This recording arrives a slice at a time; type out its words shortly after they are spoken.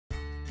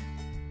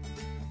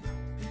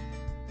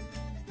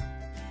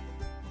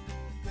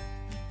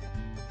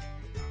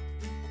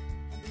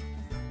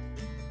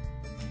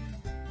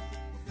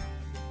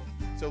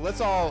So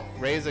let's all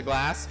raise a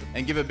glass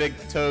and give a big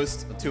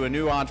toast to a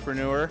new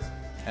entrepreneur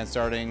and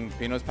starting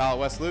Pinot's Palette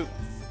West Loop.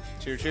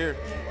 Cheers, cheers.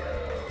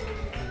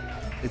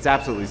 It's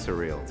absolutely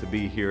surreal to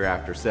be here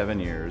after 7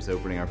 years,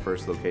 opening our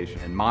first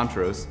location in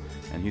Montrose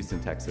and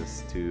Houston,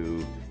 Texas,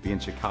 to be in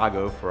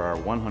Chicago for our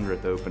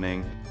 100th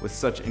opening with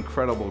such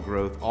incredible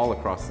growth all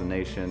across the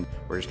nation.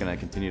 We're just going to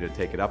continue to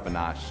take it up a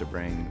notch to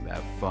bring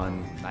that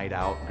fun night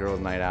out, girls'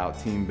 night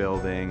out, team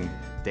building,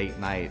 date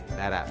night,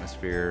 that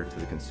atmosphere to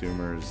the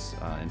consumers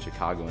in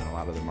Chicago and a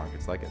lot of other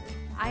markets like it.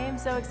 I am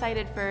so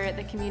excited for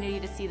the community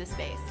to see the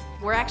space.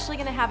 We're actually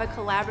going to have a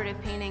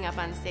collaborative painting up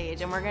on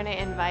stage, and we're going to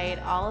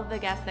invite all of the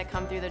guests that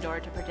come through the door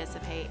to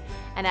participate.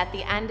 And at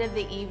the end of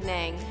the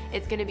evening,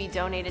 it's going to be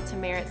donated to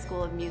Merit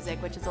School of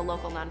Music, which is a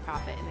local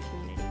nonprofit in the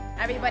community.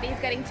 Everybody's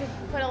getting to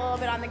put a little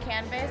bit on the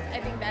canvas. I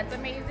think that's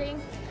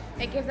amazing.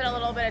 It gives it a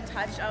little bit of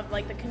touch of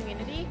like the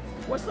community.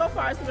 Well, so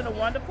far it's been a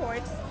wonderful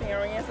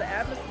experience. The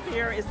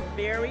atmosphere is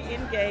very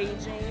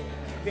engaging,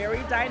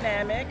 very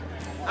dynamic.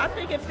 I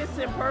think it fits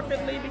in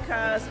perfectly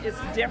because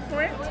it's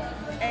different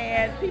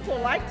and people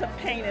like to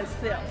paint and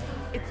sip.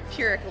 It's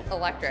pure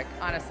electric,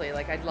 honestly.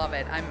 Like, I love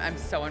it. I'm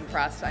so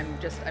impressed. I'm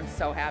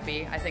so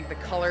happy. I think the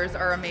colors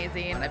are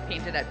amazing. I've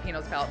painted at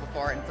Pinot's Palette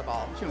before, and it's a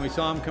ball. We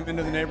saw them come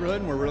into the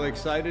neighborhood, and we're really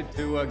excited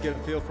to get a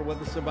feel for what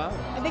this is about.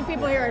 I think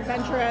people here are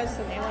adventurous,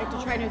 and they like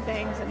to try new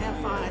things and have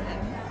fun.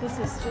 And this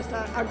is just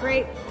a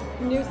great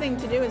new thing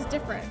to do. It's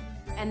different.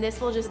 And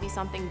this will just be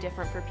something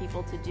different for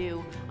people to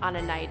do on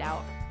a night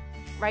out.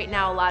 Right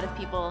now, a lot of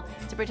people,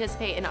 to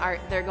participate in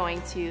art, they're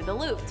going to the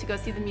Loop to go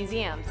see the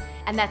museums.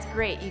 And that's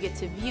great. You get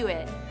to view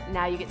it.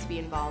 Now you get to be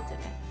involved in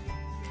it.